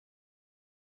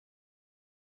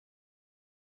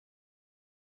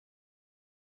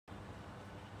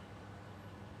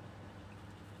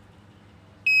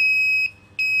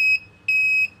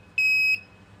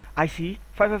IC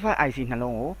 555 IC နှ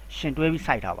လုံးကိုရှင်တွဲပြီး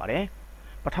စိုက်ထားပါတယ်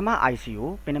ပထမ IC ကို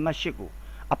ပင်နံပါတ်8ကို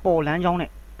အပေါ်လမ်းကြောင်းနဲ့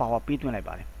ပါဝါပေးသွင်းလိုက်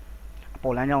ပါတယ်အ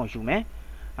ပေါ်လမ်းကြောင်းကိုယူမယ်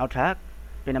နောက်ထပ်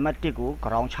ပင်နံပါတ်1ကို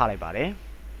ground ချလိုက်ပါတယ်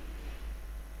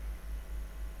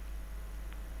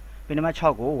ပင်နံပါတ်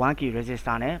6ကို 1k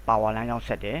resistor နဲ့ power လမ်းကြောင်းဆ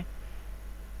က်တယ်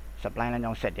supply လမ်း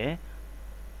ကြောင်းဆက်တယ်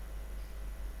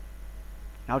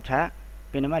နောက်ထပ်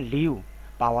ပင်နံပါတ်4ကို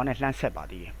power နဲ့လှမ်းဆက်ပါ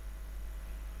သေးတယ်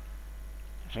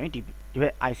ဆိုရင်ဒီဘ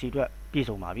က် IC အတွက်ပြည့်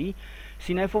စုံပါပြီ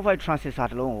C945 transistor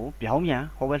တစ်လုံးကိုပြောင်းပြန်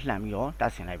ဟိုဘက်လှန်ပြီးတော့တ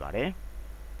က်ဆင်လိုက်ပါတယ်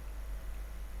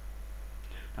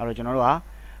နောက်တော့ကျွန်တော်တို့က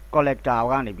collector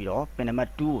ကနေပြီးတော့ပင်နံပါတ်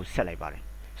2ကိုဆက်လိုက်ပါတယ်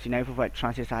C945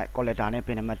 transistor collector နဲ့ပ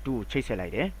င်နံပါတ်2ကိုချိတ်ဆက်လို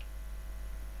က်တယ်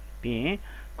ပြီးရင်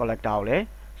collector ကိုလည်း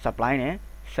supply နဲ့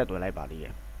ဆက်သွယ်လိုက်ပါသေးတ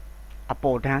ယ်အ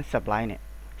ပေါ်တန်း supply နဲ့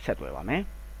ဆက်သွယ်ပါမယ်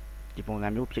ဒီပုံစံ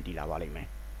မျိုးဖြစ်တည်လာပါလိမ့်မယ်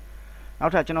နော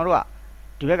က်ထပ်ကျွန်တော်တို့က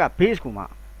ဒီဘက်က base ကိုမှ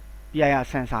PIR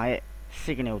sensor ရဲ့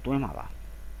signal ကိုတွင်းမှာပါ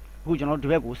အခုကျွန်တော်တို့ဒီ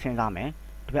ဘက်ကိုစဉ်းစားမယ်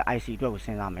ဒီဘက် IC အတွက်ကိုစ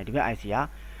ဉ်းစားမယ်ဒီဘက် IC က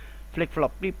flip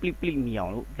flop plip plip plip မြည်အော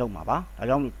င်လို့လုပ်မှာပါဒါ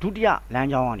ကြောင့်ဒုတိယလမ်း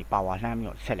ကြောင်းကနေ power လှမ်းပြီး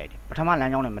တော့ဆက်လိုက်တယ်ပထမလ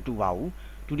မ်းကြောင်းနဲ့မတူပါဘူး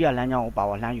ဒုတိယလမ်းကြောင်းကို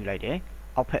power လှမ်းယူလိုက်တယ်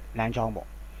အောက်ဖက်လမ်းကြောင်းပေါ့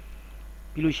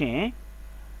ပြီးလို့ရှိရင်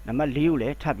နံပါတ်4ကိုလ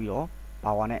ည်းထပ်ပြီးတော့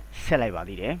power နဲ့ဆက်လိုက်ပါ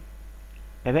သေးတယ်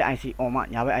ဘယ်ဘက် IC on မှ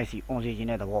ညာဘက် IC on စေခြင်း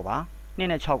တဲ့သဘောပါ2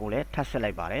နဲ့6ကိုလည်းထပ်ဆက်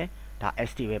လိုက်ပါတယ်ဒါ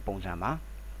Astable ပုံစံပါ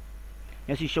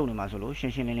မျက်စိရှုပ်နေမှာဆိုလို့ရှ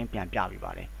င်းရှင်းလင်းလင်းပြန်ပြပြ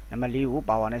ပါတယ်နံပါတ်4ကို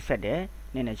power နဲ့ဆက်တယ်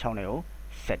2နဲ့6နဲ့ကို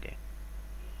ဆက်တယ်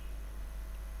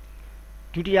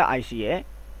ဒုတိယ IC ရဲ့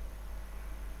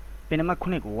ပင်နံပါတ်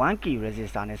9ကို 1k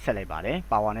resistor နဲ့ဆက်လိုက်ပါတယ်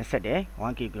power နဲ့ဆက်တယ်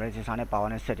 1k resistor နဲ့ power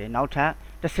နဲ့ဆက်တယ်နောက်ထပ်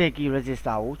 10k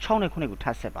resistor ကို6နဲ့9ကိုထ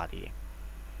ပ်ဆက်ပါသေးတယ်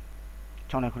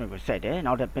6နဲ့9ကိုဆက်တယ်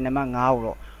နောက်ထပ်ပင်နံပါတ်5ကို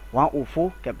တော့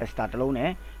104 capacitor တစ်လုံးနဲ့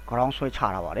ground ဆွဲချ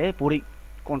ထားပါတယ် body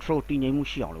control တည်ငြိမ်မှု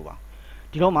ရှိအောင်လို့ပါ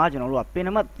ဒီတော့မှကျွန်တော်တို့ကပင်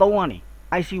နံပါတ်3ကနေ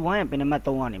IC1 ရဲ့ပင်နံပါတ်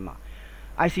3ကနေမှ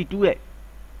IC2 ရဲ့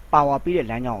power ပေးတဲ့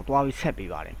လမ်းကြောင်းကိုတွားပြီးဆက်ပေး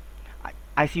ပါတယ်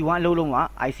IC1 အလုပ်လုံးက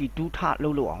IC2 ထလု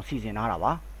ပ်လို့အောင်စီစဉ်ထားတာ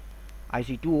ပါ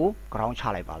IC2 ကို ground ချ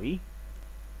လိုက်ပါပြီ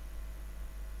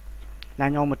လ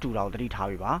မ်းကြောင်းမတူတာကိုသတိထား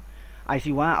ပြီပါ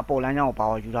IC1 ကအပေါ်လမ်းကြောင်းကို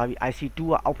power ယူထားပြီး IC2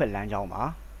 ကအောက်ဖက်လမ်းကြောင်းပါ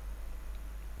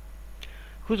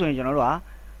ခုဆိုရင်ကျွန်တော်တို့က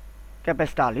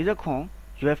capacitor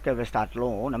 49 UF capacitor တစ်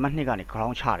လုံးကိုနံပါတ်2ကနေ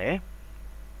ground ချတယ်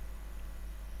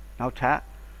နောက်ထပ်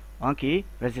 1k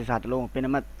resistor တစ်လုံးကိုပင်နံ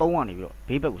ပါတ်3ကနေပြီးတော့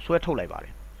ဘေးဘက်ကိုဆွဲထုတ်လိုက်ပါတ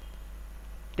ယ်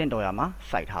တင့်တော်ရမှာ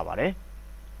စိုက်ထားပါတယ်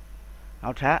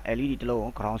နောက်ထပ် LED တစ်လုံး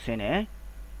ကို ground ဆင်းတယ်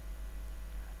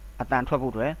အတန်ထွက်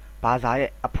ဖို့အတွက်ဘာဇာရဲ့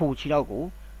အဖိုချီတော့ကို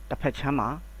တစ်ဖက်ချမ်းမှာ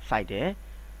စိုက်တယ်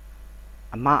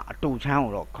အမအတူချမ်း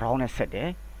ကိုတော့ ground နဲ့ဆက်တယ်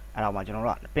အဲ့တော့မှကျွန်တော်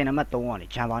တို့ကပင်နံပါတ်3ကနေ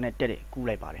ဂျမ်ဘာနဲ့တက်တဲ့ကူး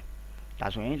လိုက်ပါတယ်ဒါ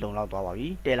ဆိုရင်လုံလောက်သွားပါပြီ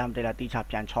တဲလာမတဲလာတိချ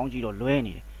ပြန်ချောင်းကြည့်တော့လွဲ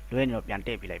နေတော့ပြန်တ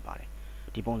က်ပြလိုက်ပါတယ်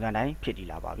ဒီပုံစံတိုင်းဖြစ်တည်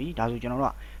လာပါပြီဒါဆိုကျွန်တော်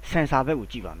တို့က sensor ဘက်ကို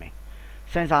ကြည့်ပါမယ်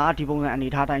sensor ကဒီပုံစံအနေ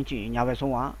ထားတိုင်းကြည့်ရင်ညာဘက်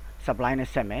ဆုံးက supply နဲ့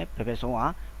ဆက်မယ်ဘယ်ဘက်ဆုံးက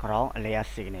ground အလဲရ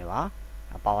signal ပါ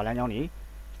power လမ်းကြောင်းကြီး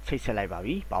ချိတ်ဆက်လိုက်ပါ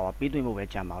ပြီ power ပေးသွင်းဖို့ပဲ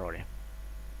ကြံပါတော့တယ်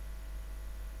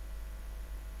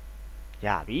ရ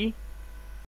ပြီ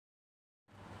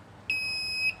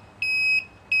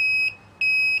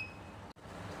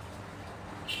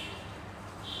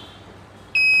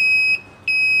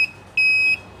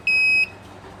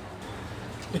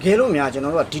တကယ်လို့များကျွန်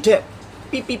တော်တို့ကဒီထက်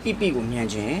ပိကိုမြန်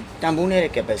ခြင်းတန်ဖိုးနေ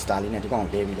တဲ့ capacitor လေးနဲ့ဒီကောင်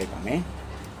ကိုလဲပြီးလိုက်ပါမယ်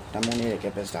တန်ဖိုးနေတဲ့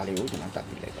capacitor လေးကိုကျွန်တော်တက်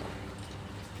ပြီးလိုက်ပါ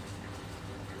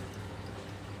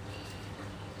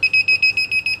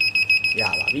ရ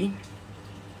ပါပြီ